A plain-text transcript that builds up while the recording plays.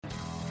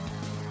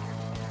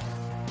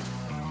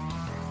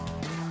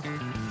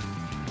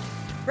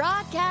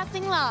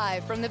Broadcasting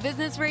live from the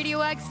Business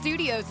Radio X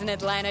studios in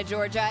Atlanta,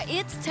 Georgia,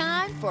 it's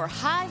time for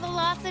High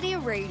Velocity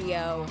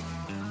Radio.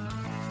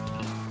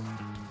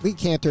 Lee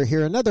Cantor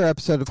here, another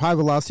episode of High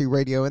Velocity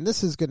Radio, and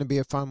this is going to be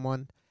a fun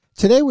one.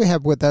 Today we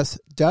have with us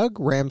Doug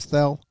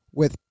Ramsdell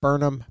with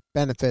Burnham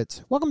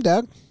Benefits. Welcome,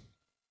 Doug.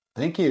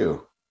 Thank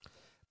you.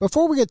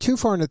 Before we get too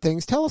far into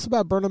things, tell us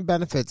about Burnham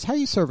Benefits. How are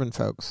you serving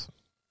folks?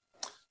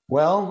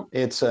 Well,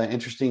 it's an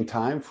interesting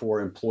time for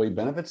employee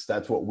benefits.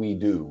 That's what we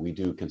do. We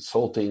do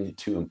consulting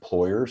to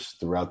employers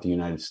throughout the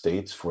United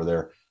States for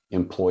their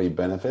employee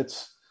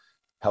benefits,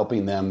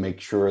 helping them make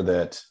sure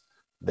that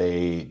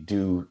they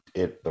do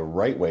it the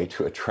right way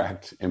to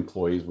attract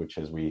employees, which,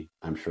 as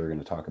I'm sure, are going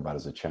to talk about,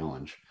 is a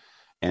challenge,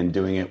 and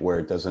doing it where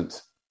it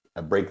doesn't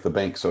break the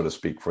bank, so to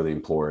speak, for the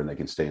employer and they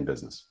can stay in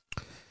business.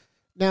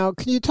 Now,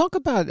 can you talk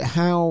about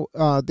how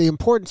the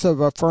importance of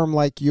a firm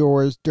like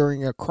yours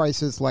during a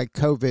crisis like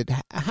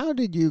COVID? How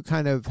did you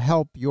kind of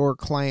help your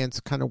clients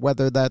kind of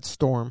weather that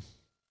storm?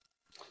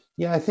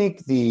 Yeah, I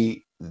think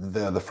the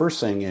first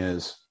thing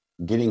is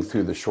getting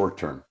through the short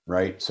term,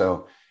 right?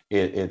 So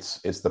it's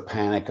the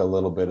panic, a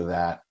little bit of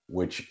that,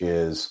 which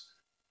is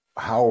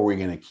how are we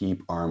going to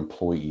keep our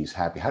employees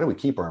happy? How do we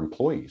keep our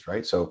employees,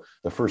 right? So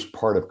the first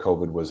part of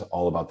COVID was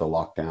all about the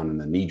lockdown and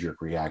the knee-jerk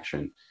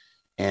reaction.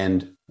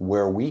 And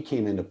where we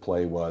came into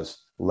play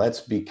was,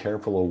 let's be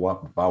careful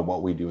about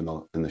what we do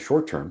in the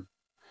short term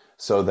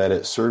so that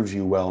it serves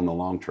you well in the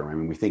long term. I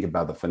mean, we think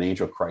about the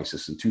financial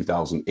crisis in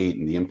 2008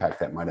 and the impact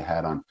that might have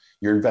had on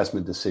your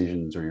investment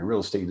decisions or your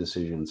real estate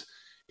decisions.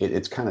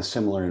 It's kind of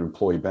similar in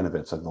employee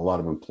benefits. Like a lot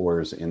of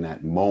employers in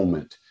that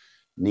moment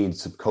need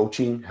some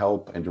coaching,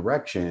 help, and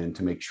direction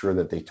to make sure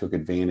that they took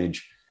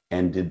advantage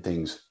and did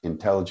things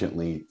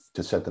intelligently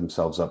to set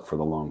themselves up for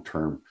the long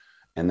term.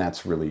 And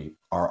that's really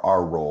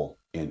our role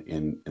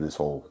in this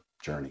whole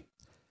journey.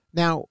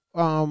 Now,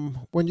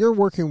 when you're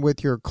working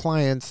with your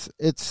clients,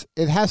 it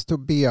has to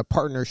be a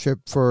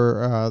partnership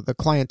for the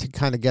client to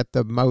kind of get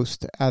the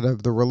most out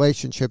of the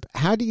relationship.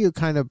 How do you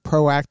kind of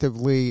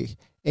proactively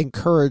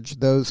encourage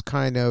those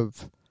kind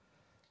of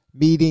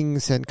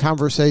meetings and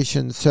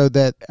conversations so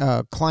that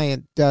a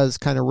client does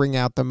kind of wring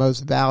out the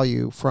most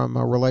value from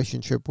a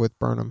relationship with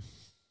Burnham?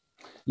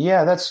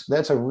 Yeah,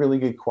 that's a really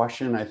good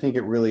question. I think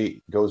it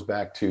really goes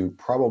back to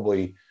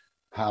probably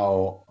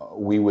how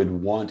we would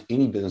want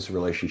any business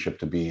relationship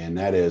to be, and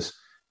that is,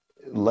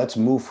 let's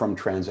move from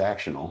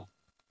transactional,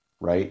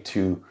 right,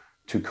 to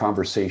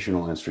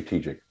conversational and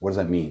strategic. What does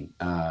that mean?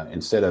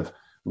 Instead of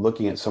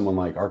looking at someone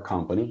like our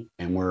company,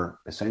 and we're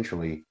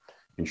essentially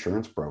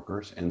insurance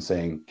brokers, and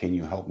saying, can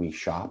you help me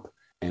shop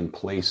and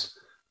place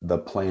the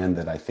plan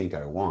that I think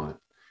I want?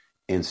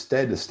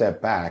 Instead, to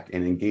step back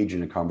and engage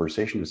in a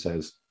conversation that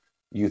says,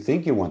 you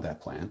think you want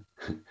that plan,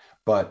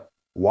 but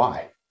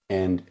why?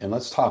 And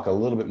let's talk a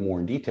little bit more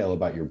in detail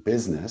about your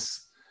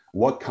business,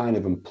 what kind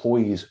of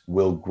employees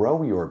will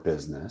grow your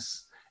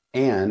business,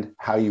 and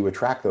how you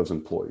attract those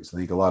employees. I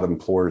think a lot of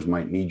employers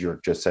might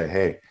knee-jerk just say,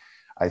 hey,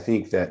 I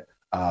think that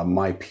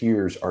my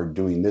peers are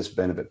doing this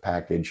benefit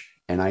package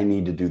and I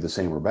need to do the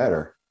same or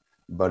better.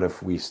 But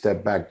if we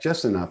step back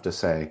just enough to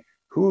say,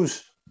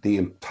 who's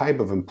the type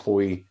of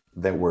employee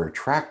that we're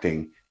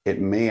attracting, it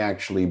may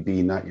actually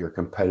be not your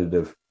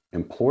competitive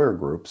employer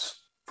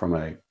groups from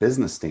a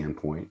business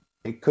standpoint.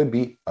 It could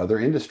be other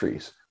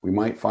industries. We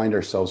might find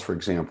ourselves, for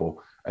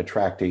example,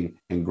 attracting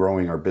and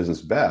growing our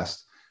business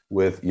best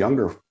with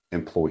younger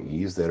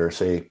employees that are,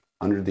 say,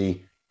 under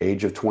the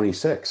age of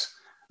 26.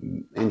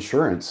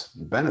 Insurance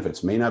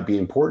benefits may not be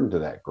important to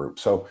that group.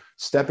 So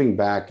stepping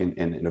back and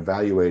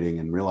evaluating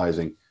and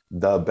realizing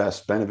the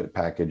best benefit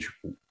package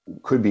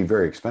could be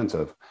very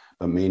expensive,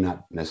 but may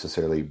not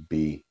necessarily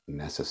be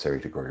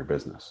necessary to grow your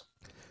business.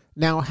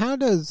 Now, how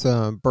does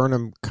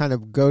Burnham kind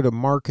of go to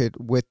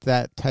market with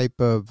that type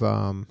of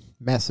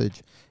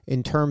message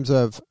in terms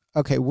of,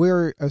 okay,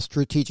 we're a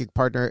strategic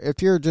partner.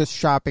 If you're just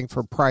shopping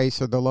for price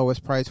or the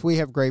lowest price, we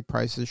have great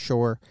prices,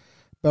 sure.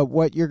 But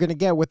what you're going to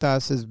get with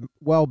us is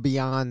well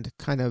beyond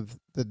kind of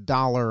the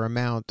dollar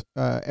amount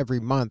every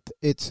month.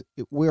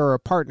 We're a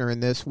partner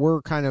in this.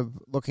 We're kind of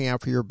looking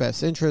out for your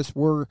best interest.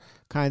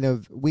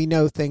 We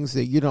know things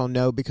that you don't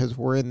know because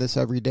we're in this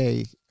every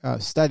day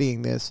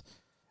studying this.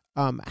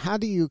 How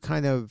do you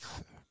kind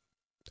of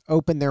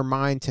open their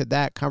mind to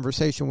that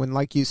conversation when,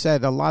 like you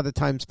said, a lot of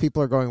times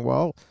people are going,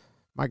 well,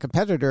 my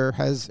competitor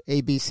has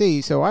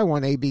ABC, so I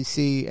want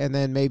ABC and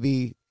then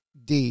maybe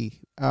D.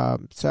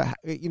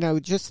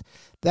 Just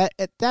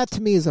that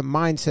to me is a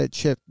mindset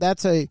shift.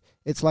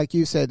 It's like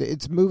you said,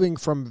 it's moving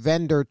from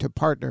vendor to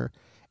partner,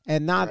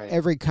 and not right.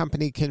 Every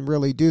company can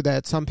really do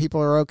that. Some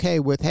people are okay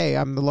with, hey,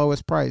 I'm the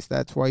lowest price.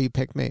 That's why you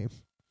pick me.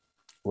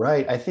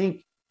 Right. I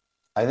think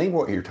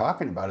what you're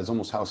talking about is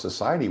almost how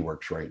society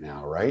works right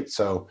now, right?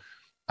 So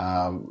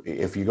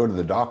if you go to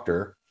the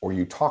doctor or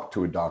you talk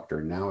to a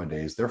doctor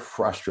nowadays, they're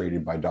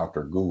frustrated by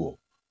Dr. Google.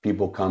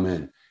 People come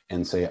in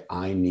and say,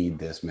 I need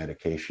this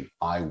medication.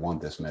 I want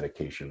this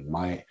medication.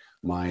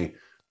 My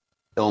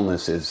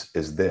illness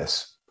is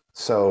this.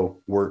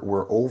 So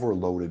we're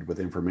overloaded with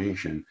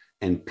information,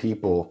 and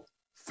people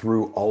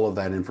through all of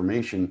that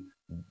information,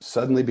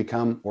 suddenly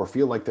become or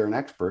feel like they're an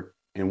expert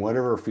in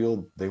whatever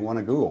field they want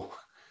to Google.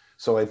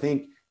 So I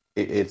think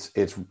it's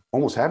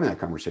almost having that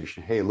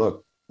conversation. Hey,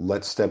 look,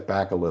 let's step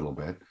back a little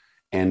bit.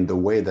 And the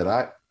way that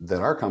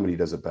our company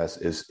does it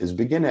best is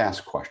begin to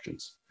ask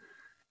questions.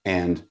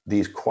 And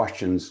these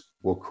questions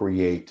will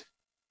create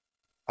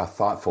a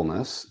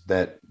thoughtfulness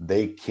that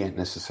they can't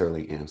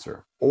necessarily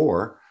answer.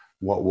 Or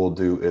what we'll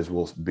do is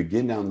we'll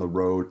begin down the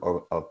road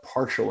of a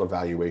partial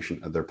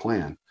evaluation of their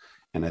plan.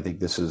 And I think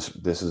this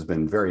has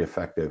been very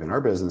effective in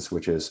our business,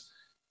 which is,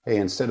 hey,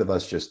 instead of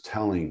us just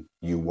telling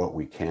you what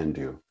we can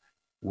do,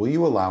 will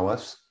you allow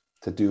us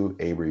to do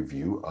a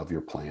review of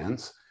your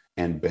plans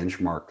and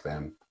benchmark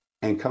them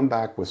and come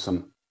back with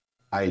some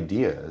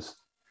ideas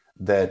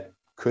that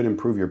could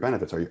improve your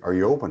benefits? Are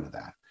you open to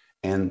that?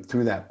 And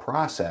through that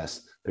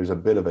process, there's a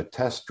bit of a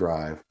test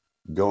drive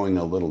going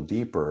a little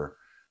deeper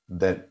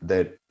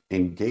that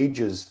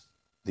engages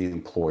the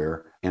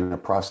employer in a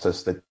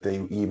process that they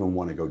even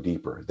want to go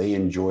deeper. They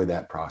enjoy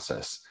that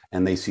process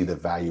and they see the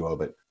value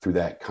of it through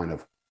that kind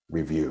of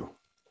review.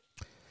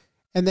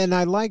 And then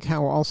I like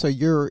how also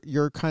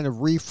you're kind of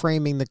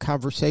reframing the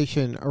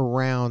conversation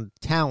around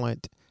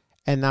talent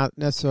and not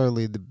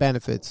necessarily the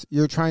benefits.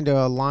 You're trying to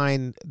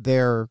align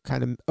their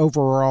kind of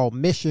overall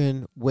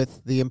mission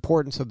with the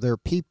importance of their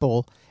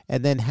people,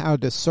 and then how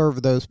to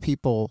serve those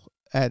people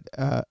in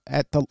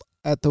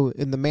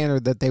the manner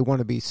that they want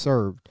to be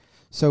served.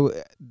 So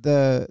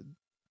the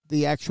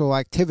actual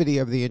activity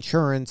of the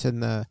insurance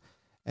and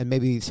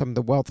maybe some of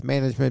the wealth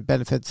management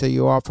benefits that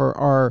you offer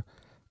are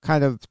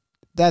kind of,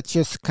 that's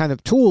just kind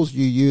of tools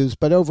you use,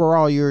 but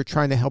overall you're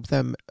trying to help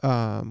them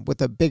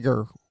with a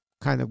bigger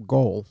kind of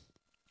goal.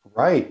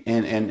 Right.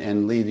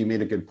 And Lee, you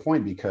made a good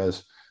point,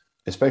 because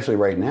especially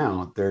right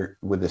now, they're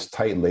with this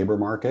tight labor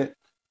market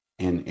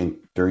and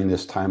during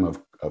this time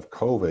of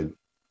COVID,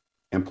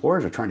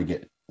 employers are trying to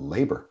get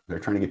labor. They're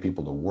trying to get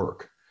people to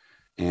work.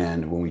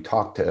 And when we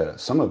talk to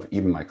some of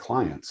even my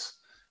clients,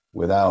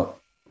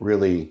 without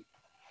really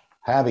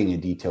having a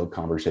detailed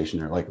conversation,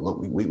 they're like, look,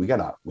 we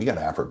gotta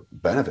offer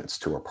benefits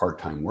to our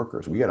part-time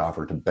workers. We gotta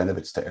offer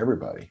benefits to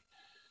everybody.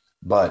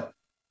 But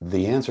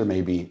the answer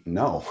may be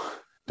no,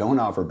 don't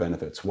offer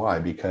benefits. Why?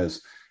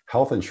 Because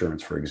health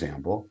insurance, for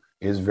example,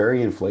 is very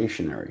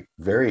inflationary,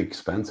 very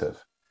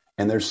expensive.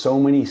 And there's so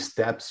many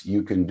steps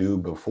you can do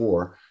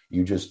before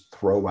you just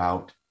throw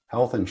out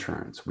health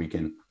insurance. We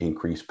can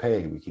increase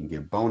pay, we can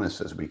give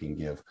bonuses, we can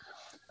give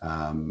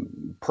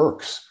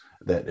perks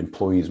that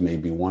employees may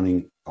be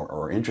wanting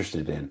or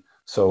interested in.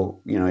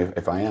 So,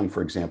 if I am,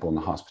 for example, in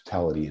the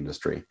hospitality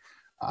industry,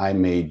 I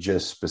may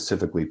just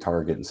specifically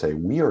target and say,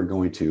 we are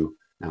going to,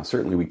 now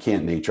certainly we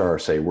can't in HR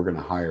say we're going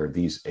to hire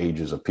these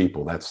ages of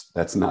people.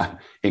 That's not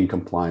in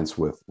compliance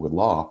with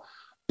law.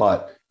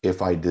 But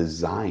if I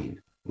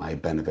design my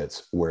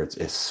benefits where it's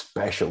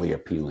especially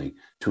appealing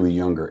to a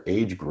younger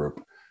age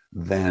group,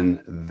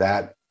 then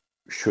that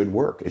should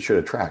work. It should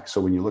attract.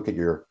 So when you look at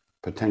your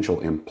potential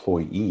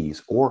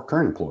employees or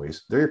current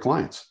employees, they're your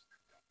clients.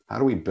 How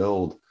do we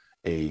build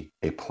a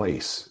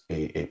place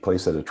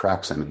that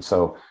attracts them? And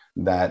so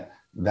that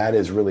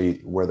is really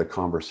where the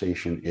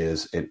conversation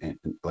is. And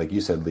like you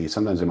said, Lee,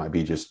 sometimes it might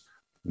be just,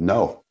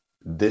 no,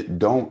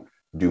 don't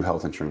do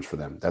health insurance for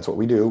them. That's what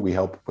we do. We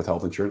help with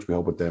health insurance. We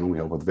help with dental. We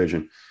help with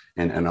vision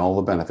and all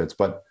the benefits.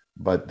 But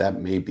that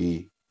may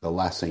be the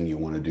last thing you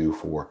want to do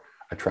for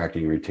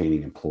attracting and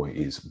retaining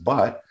employees.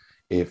 But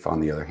if, on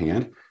the other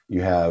hand,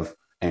 you have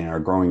and are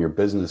growing your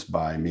business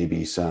by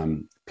maybe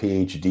some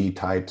PhD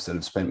types that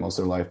have spent most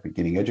of their life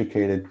getting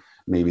educated,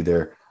 maybe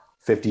they're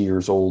 50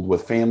 years old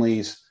with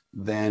families,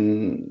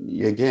 then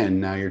again,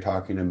 now you're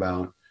talking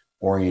about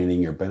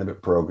orienting your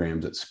benefit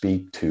programs that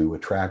speak to,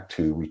 attract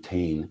to,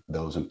 retain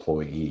those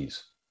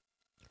employees.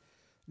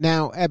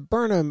 Now, at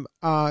Burnham,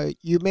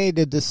 you made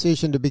a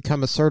decision to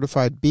become a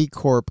certified B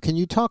Corp. Can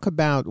you talk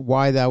about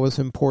why that was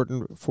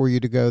important for you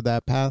to go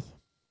that path?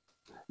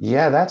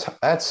 Yeah,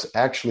 that's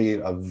actually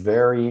a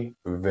very,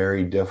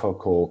 very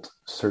difficult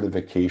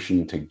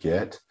certification to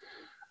get.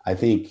 I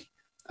think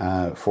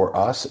for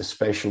us,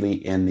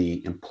 especially in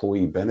the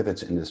employee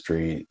benefits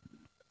industry,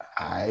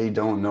 I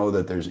don't know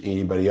that there's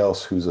anybody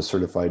else who's a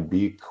certified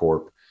B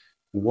Corp.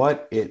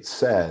 What it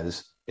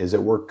says is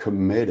that we're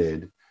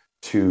committed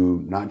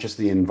to not just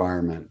the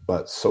environment,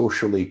 but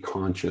socially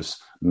conscious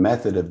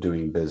method of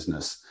doing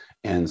business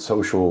and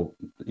social,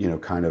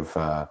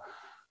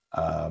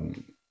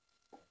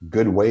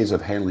 good ways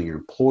of handling your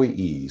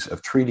employees,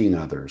 of treating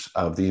others,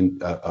 of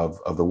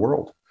the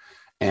world.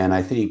 And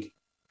I think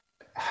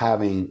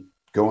having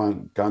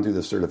gone through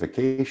the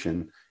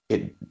certification,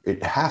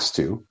 it has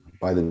to,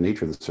 by the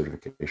nature of the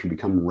certification,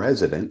 become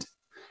resident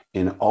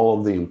in all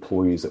of the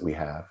employees that we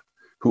have,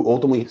 who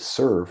ultimately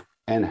serve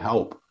and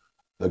help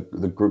the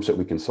groups that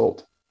we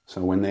consult.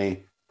 So when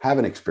they have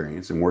an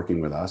experience in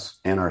working with us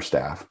and our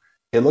staff,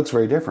 it looks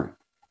very different.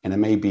 And it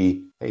may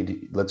be,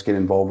 hey, let's get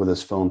involved with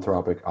this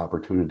philanthropic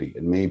opportunity.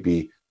 It may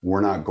be, we're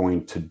not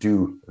going to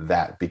do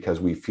that because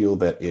we feel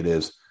that it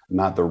is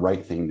not the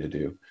right thing to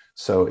do.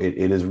 So it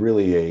is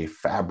really a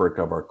fabric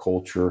of our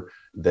culture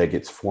that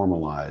gets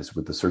formalized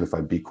with the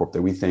Certified B Corp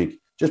that we think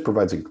just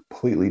provides a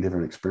completely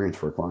different experience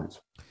for our clients.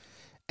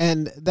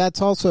 And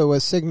that's also a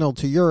signal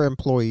to your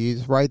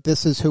employees, right?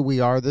 This is who we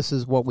are. This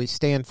is what we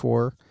stand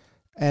for.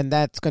 And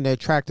that's going to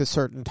attract a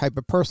certain type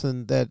of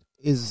person that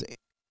is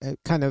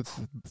kind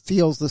of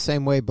feels the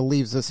same way,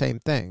 believes the same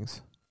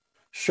things.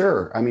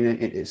 Sure. I mean,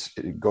 it's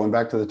going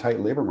back to the tight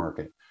labor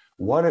market.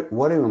 What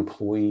do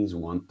employees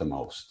want the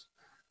most?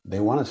 They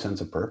want a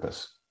sense of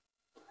purpose,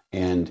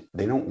 and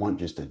they don't want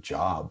just a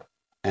job.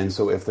 And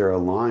so if they're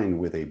aligned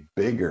with a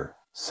bigger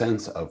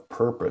sense of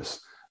purpose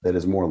that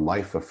is more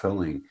life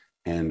fulfilling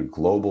and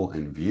global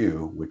in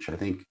view, which I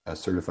think a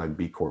Certified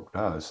B Corp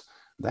does,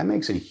 that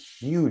makes a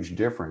huge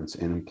difference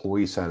in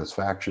employee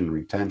satisfaction and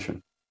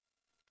retention.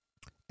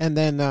 And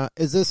then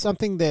is this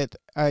something that,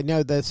 I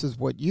know this is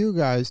what you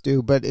guys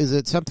do, but is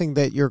it something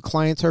that your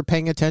clients are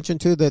paying attention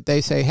to, that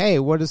they say, hey,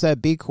 what is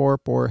that B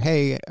Corp? Or,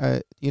 hey,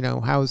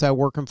 how is that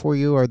working for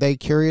you? Are they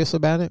curious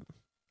about it?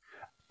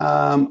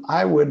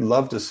 I would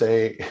love to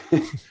say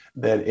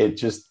that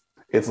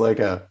it's like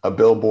a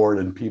billboard,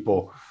 and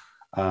people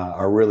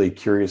are really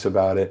curious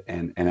about it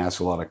and ask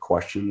a lot of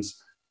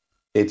questions.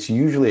 It's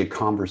usually a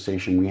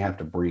conversation we have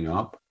to bring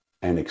up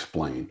and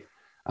explain.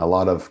 A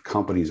lot of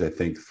companies, I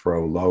think,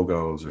 throw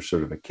logos or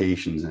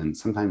certifications, and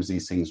sometimes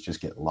these things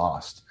just get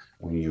lost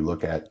when you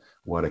look at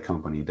what a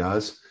company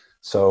does.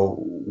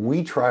 So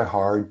we try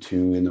hard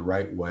to, in the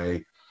right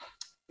way,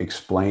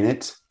 explain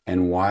it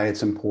and why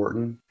it's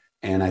important.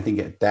 And I think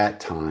at that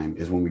time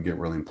is when we get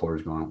really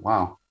employers going,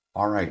 wow,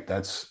 all right,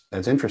 that's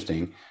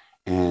interesting.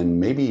 And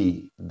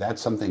maybe that's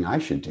something I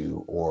should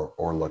do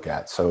or look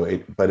at.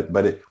 So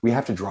we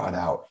have to draw it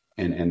out,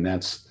 and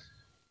that's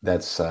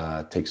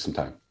takes some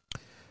time.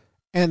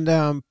 And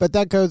but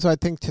that goes, I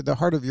think, to the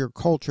heart of your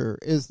culture,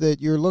 is that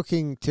you're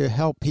looking to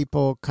help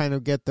people kind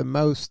of get the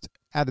most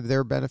out of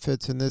their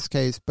benefits in this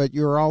case, but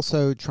you're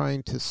also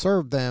trying to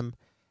serve them.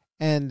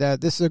 And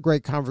this is a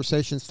great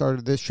conversation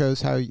starter. This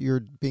shows how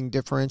you're being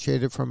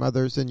differentiated from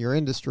others in your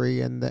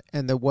industry, and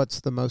the what's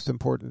the most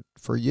important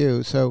for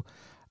you. So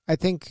I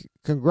think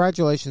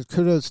congratulations,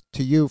 kudos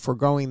to you for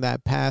going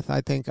that path.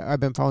 I think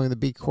I've been following the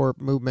B Corp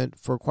movement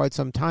for quite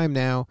some time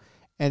now,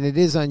 and it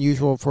is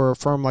unusual for a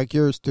firm like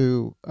yours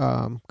to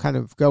kind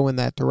of go in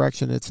that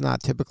direction. It's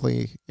not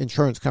typically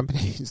insurance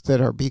companies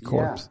that are B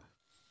Corps. Yeah.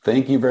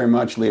 Thank you very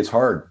much, Lee. It's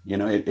hard.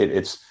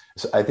 It's.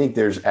 I think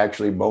there's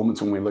actually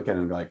moments when we look at it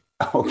and be like,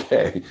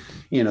 okay,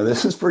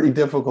 this is pretty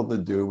difficult to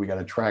do. We got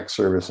to track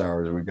service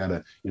hours. We've got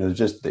to,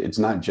 it's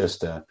not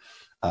just an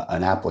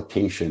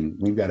application.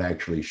 We've got to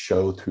actually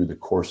show through the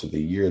course of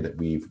the year that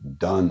we've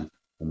done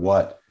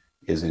what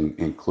is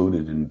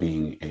included in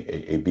being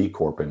a B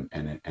Corp,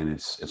 and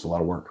it's a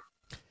lot of work.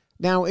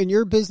 Now, in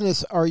your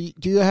business,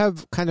 do you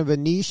have kind of a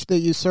niche that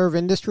you serve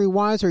industry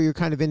wise, or you're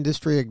kind of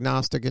industry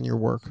agnostic in your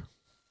work?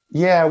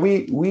 Yeah,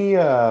 we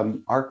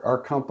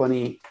our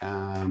company,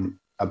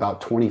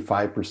 about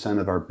 25%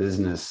 of our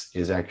business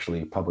is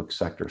actually public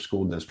sector,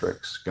 school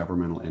districts,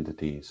 governmental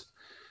entities.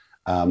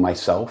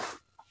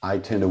 Myself, I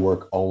tend to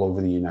work all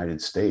over the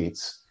United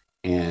States,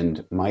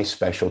 and my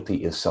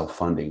specialty is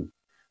self-funding.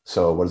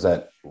 So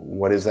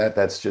what is that?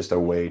 That's just a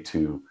way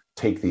to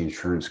take the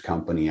insurance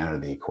company out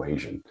of the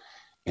equation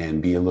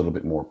and be a little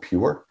bit more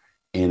pure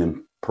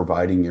in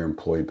providing your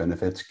employee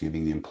benefits,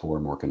 giving the employer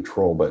more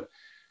control. But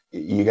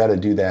you got to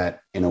do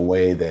that in a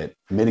way that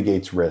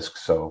mitigates risk.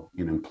 So,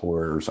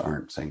 employers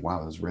aren't saying,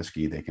 wow, this is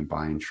risky. They can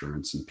buy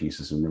insurance in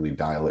pieces and really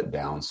dial it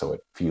down so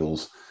it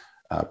feels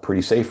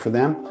pretty safe for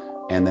them.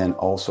 And then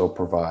also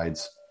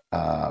provides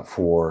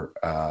for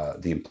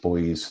the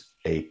employees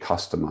a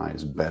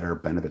customized, better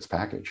benefits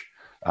package.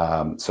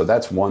 So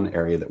that's one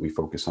area that we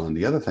focus on.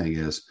 The other thing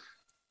is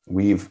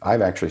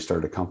I've actually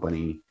started a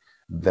company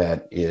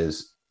that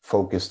is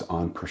focused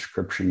on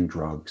prescription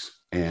drugs.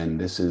 And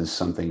this is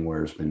something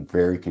where it's been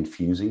very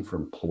confusing for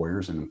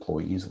employers and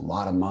employees. A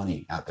lot of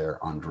money out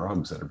there on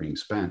drugs that are being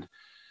spent.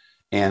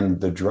 And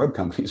the drug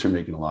companies are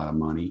making a lot of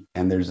money.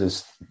 And there's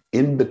this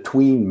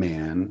in-between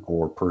man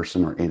or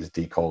person or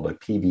entity called a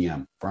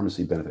PBM,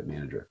 pharmacy benefit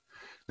manager,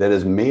 that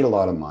has made a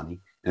lot of money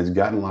and has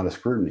gotten a lot of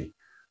scrutiny.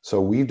 So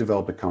we've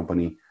developed a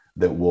company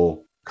that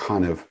will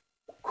kind of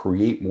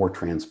create more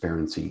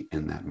transparency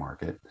in that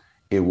market.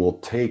 It will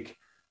take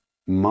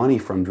money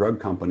from drug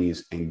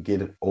companies and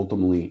get it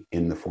ultimately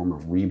in the form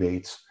of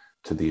rebates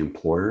to the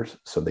employers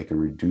so they can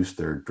reduce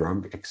their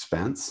drug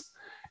expense.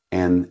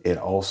 And it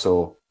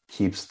also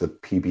keeps the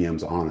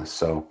PBMs honest.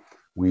 So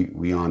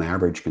we on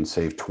average can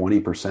save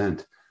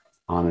 20%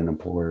 on an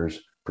employer's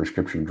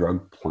prescription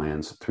drug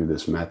plans through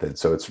this method.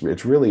 So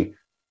it's really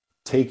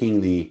taking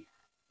the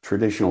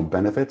traditional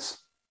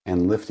benefits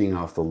and lifting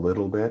off the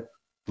little bit,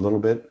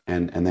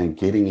 and then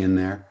getting in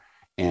there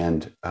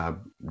and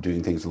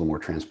doing things a little more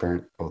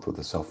transparent, both with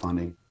the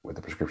self-funding, with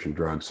the prescription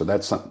drugs. So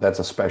that's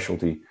a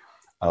specialty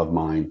of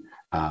mine,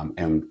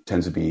 and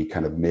tends to be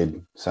kind of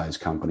mid-sized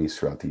companies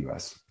throughout the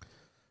U.S.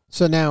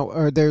 So now,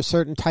 are there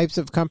certain types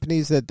of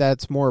companies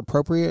that's more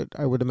appropriate?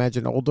 I would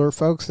imagine older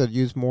folks that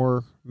use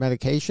more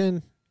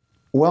medication.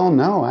 Well,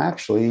 no,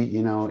 actually,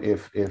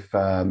 if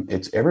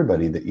it's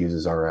everybody that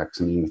uses RX,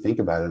 and you think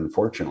about it,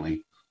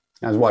 unfortunately,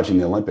 I was watching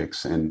the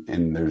Olympics,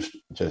 and there's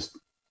just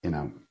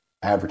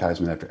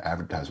advertisement after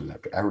advertisement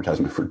after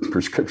advertisement for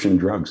prescription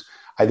drugs.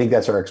 I think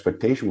that's our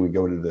expectation when we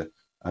go to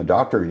the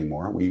doctor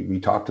anymore. We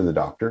talk to the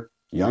doctor,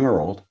 young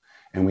or old,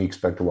 and we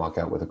expect to walk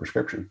out with a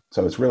prescription.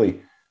 So it's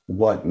really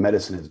what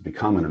medicine has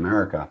become in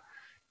America,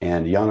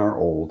 and young or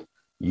old,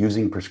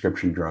 using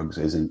prescription drugs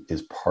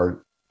is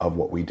part of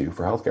what we do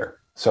for healthcare.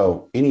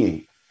 So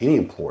any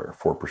employer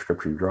for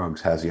prescription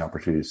drugs has the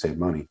opportunity to save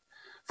money.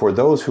 For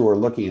those who are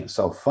looking at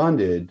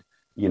self-funded,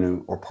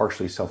 or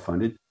partially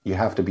self-funded, you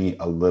have to be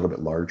a little bit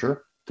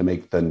larger to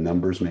make the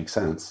numbers make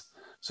sense.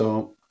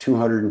 So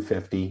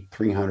 250,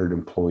 300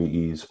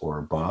 employees or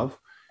above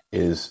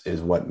is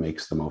what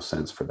makes the most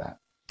sense for that.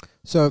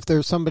 So if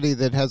there's somebody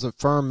that has a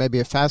firm, maybe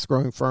a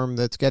fast-growing firm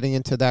that's getting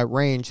into that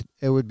range,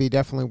 it would be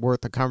definitely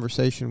worth a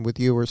conversation with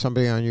you or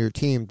somebody on your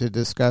team to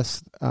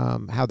discuss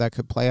how that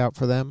could play out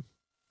for them.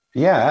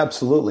 Yeah,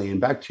 absolutely.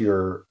 And back to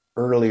your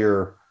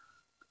earlier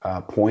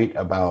point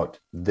about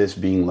this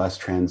being less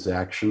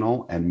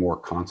transactional and more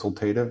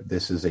consultative,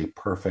 this is a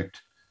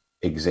perfect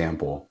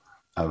example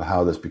of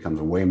how this becomes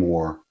way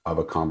more of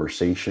a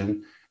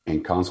conversation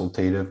and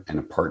consultative and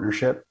a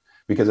partnership.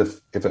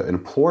 Because if an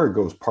employer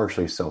goes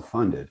partially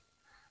self-funded,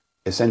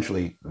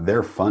 essentially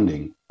they're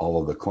funding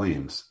all of the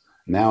claims.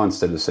 Now,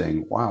 instead of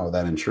saying, wow,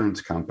 that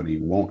insurance company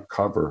won't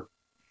cover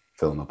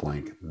fill in the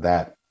blank,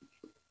 that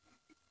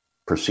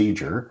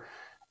procedure,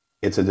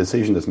 it's a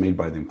decision that's made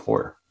by the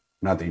employer,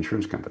 not the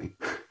insurance company.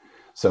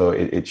 So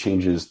it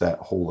changes that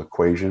whole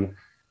equation.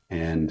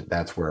 And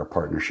that's where a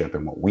partnership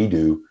and what we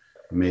do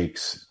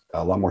makes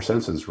a lot more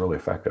sense and is really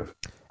effective.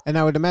 And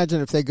I would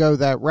imagine if they go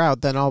that route,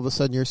 then all of a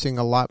sudden you're seeing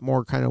a lot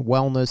more kind of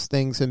wellness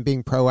things and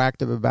being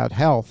proactive about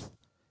health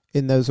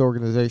in those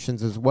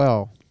organizations as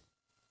well.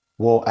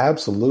 Well,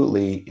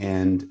 absolutely.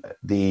 And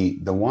the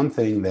one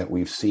thing that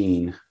we've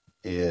seen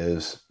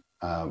is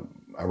a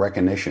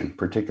recognition,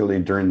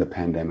 particularly during the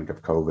pandemic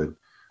of COVID,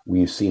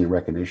 we've seen a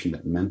recognition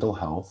that mental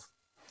health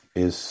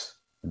is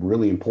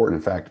really important.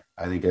 In fact,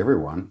 I think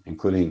everyone,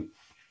 including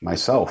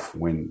myself,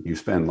 when you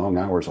spend long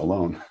hours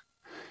alone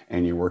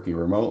and you're working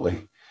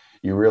remotely,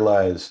 you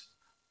realize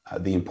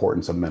the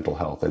importance of mental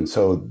health. And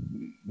so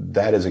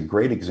that is a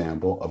great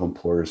example of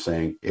employers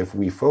saying, if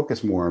we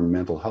focus more on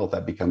mental health,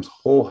 that becomes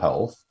whole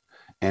health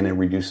and it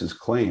reduces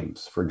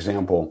claims. For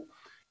example,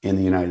 in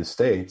the United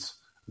States,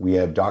 we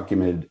have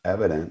documented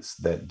evidence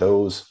that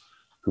those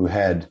who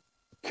had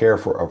care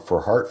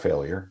for heart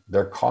failure,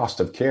 their cost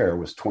of care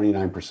was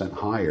 29%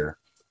 higher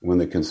when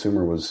the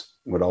consumer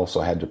would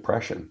also had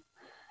depression.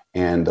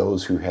 And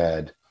those who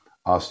had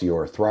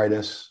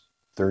osteoarthritis,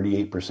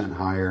 38%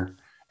 higher,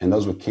 and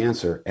those with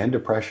cancer and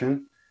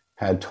depression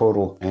had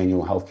total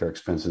annual healthcare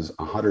expenses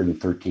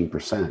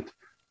 113%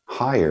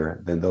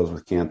 higher than those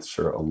with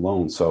cancer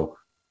alone. So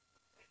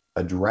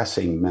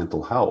addressing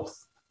mental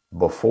health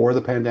before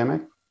the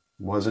pandemic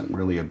wasn't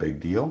really a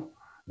big deal.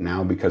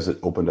 Now, because it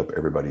opened up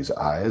everybody's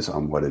eyes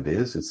on what it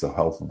is, it's the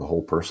health of the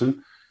whole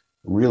person,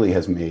 really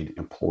has made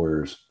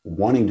employers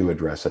wanting to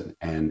address it,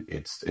 and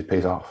it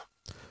pays off.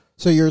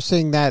 So you're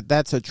seeing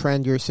that's a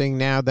trend you're seeing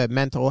now, that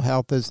mental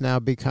health is now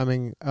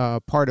becoming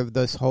part of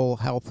this whole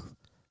health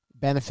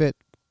benefit,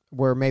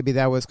 where maybe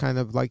that was kind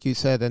of, like you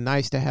said, a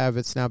nice to have.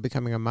 It's now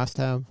becoming a must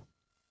have.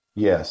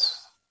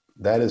 Yes,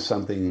 that is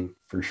something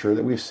for sure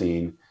that we've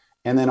seen.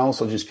 And then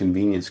also just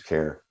convenience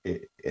care.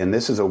 And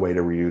this is a way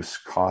to reduce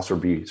costs or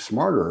be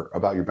smarter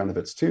about your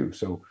benefits too.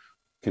 So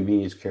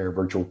convenience care,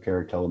 virtual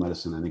care,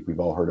 telemedicine, I think we've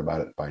all heard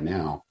about it by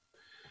now.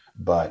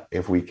 But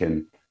if we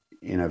can,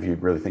 if you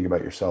really think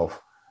about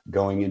yourself,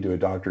 going into a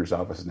doctor's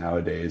office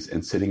nowadays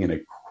and sitting in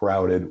a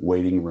crowded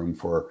waiting room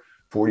for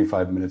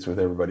 45 minutes with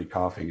everybody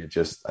coughing,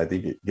 I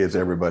think it gives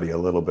everybody a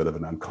little bit of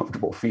an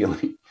uncomfortable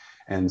feeling.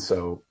 And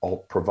so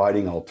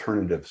providing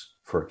alternatives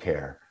for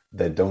care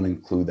that don't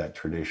include that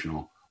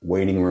traditional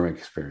waiting room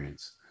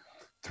experience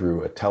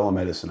through a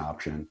telemedicine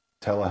option,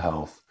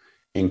 telehealth,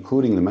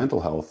 including the mental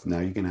health. Now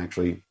you can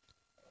actually,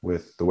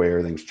 with the way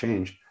everything's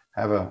changed,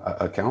 have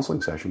a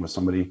counseling session with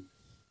somebody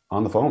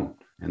on the phone.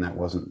 And that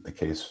wasn't the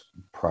case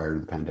prior to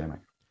the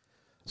pandemic.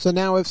 So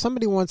now if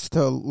somebody wants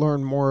to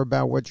learn more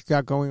about what you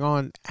got going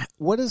on,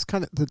 what is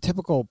kind of the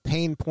typical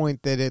pain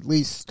point that at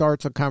least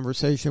starts a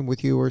conversation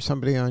with you or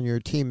somebody on your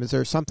team? Is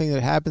there something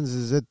that happens?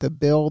 Is it the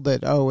bill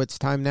that, it's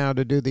time now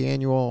to do the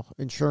annual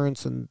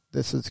insurance and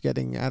this is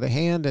getting out of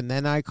hand and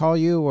then I call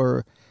you?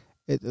 Or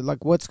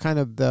what's kind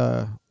of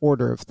the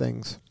order of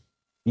things?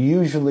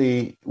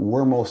 Usually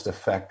we're most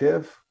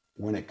effective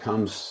when it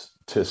comes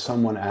to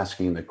someone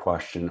asking the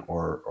question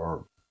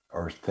or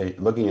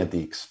looking at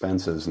the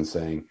expenses and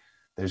saying,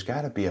 there's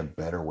got to be a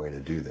better way to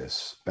do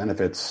this.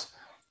 Benefits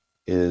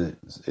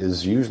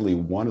is usually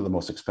one of the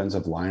most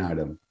expensive line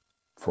item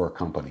for a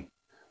company.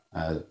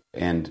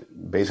 And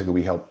basically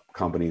we help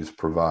companies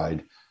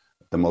provide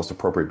the most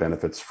appropriate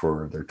benefits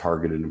for their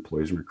targeted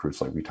employees and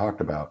recruits, like we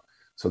talked about.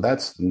 So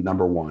that's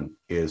number one,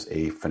 is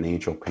a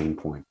financial pain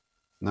point.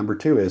 Number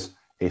two is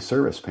a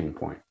service pain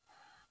point.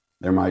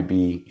 There might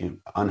be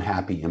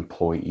unhappy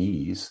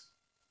employees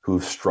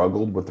who've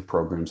struggled with the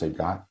programs they've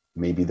got.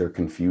 Maybe they're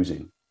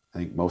confusing. I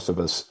think most of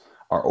us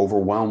are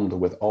overwhelmed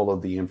with all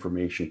of the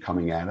information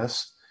coming at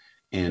us,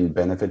 and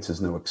benefits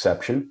is no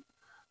exception.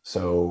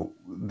 So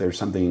there's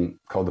something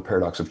called the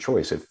paradox of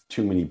choice. If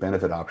too many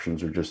benefit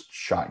options are just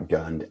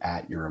shotgunned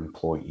at your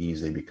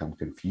employees, they become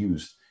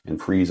confused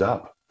and freeze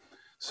up.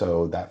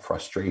 So that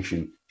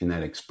frustration in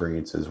that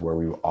experience is where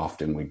we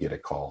often would get a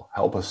call.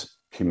 Help us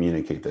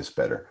communicate this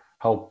better.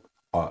 Help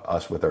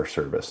us with our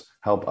service.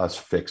 Help us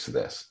fix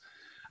this.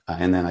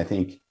 And then I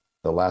think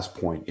the last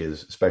point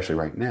is, especially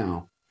right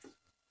now,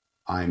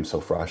 I'm so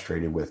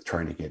frustrated with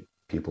trying to get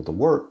people to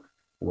work.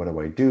 What do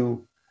I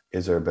do?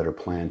 Is there a better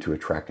plan to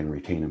attract and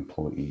retain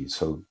employees?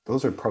 So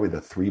those are probably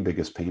the three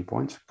biggest pain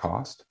points: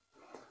 cost,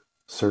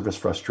 service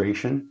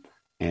frustration,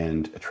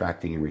 and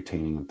attracting and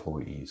retaining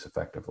employees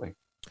effectively.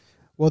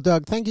 Well,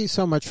 Doug, thank you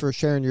so much for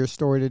sharing your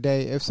story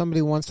today. If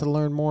somebody wants to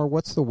learn more,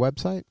 what's the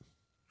website?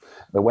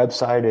 The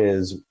website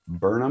is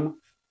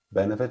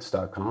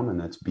burnhambenefits.com, and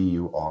that's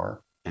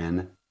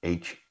BURNHAM.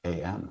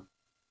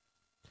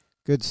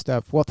 Good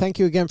stuff. Well, thank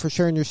you again for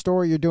sharing your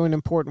story. You're doing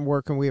important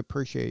work, and we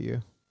appreciate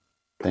you.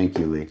 Thank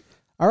you, Lee.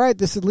 All right,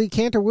 this is Lee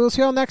Cantor. We'll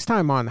see you all next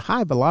time on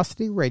High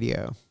Velocity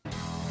Radio.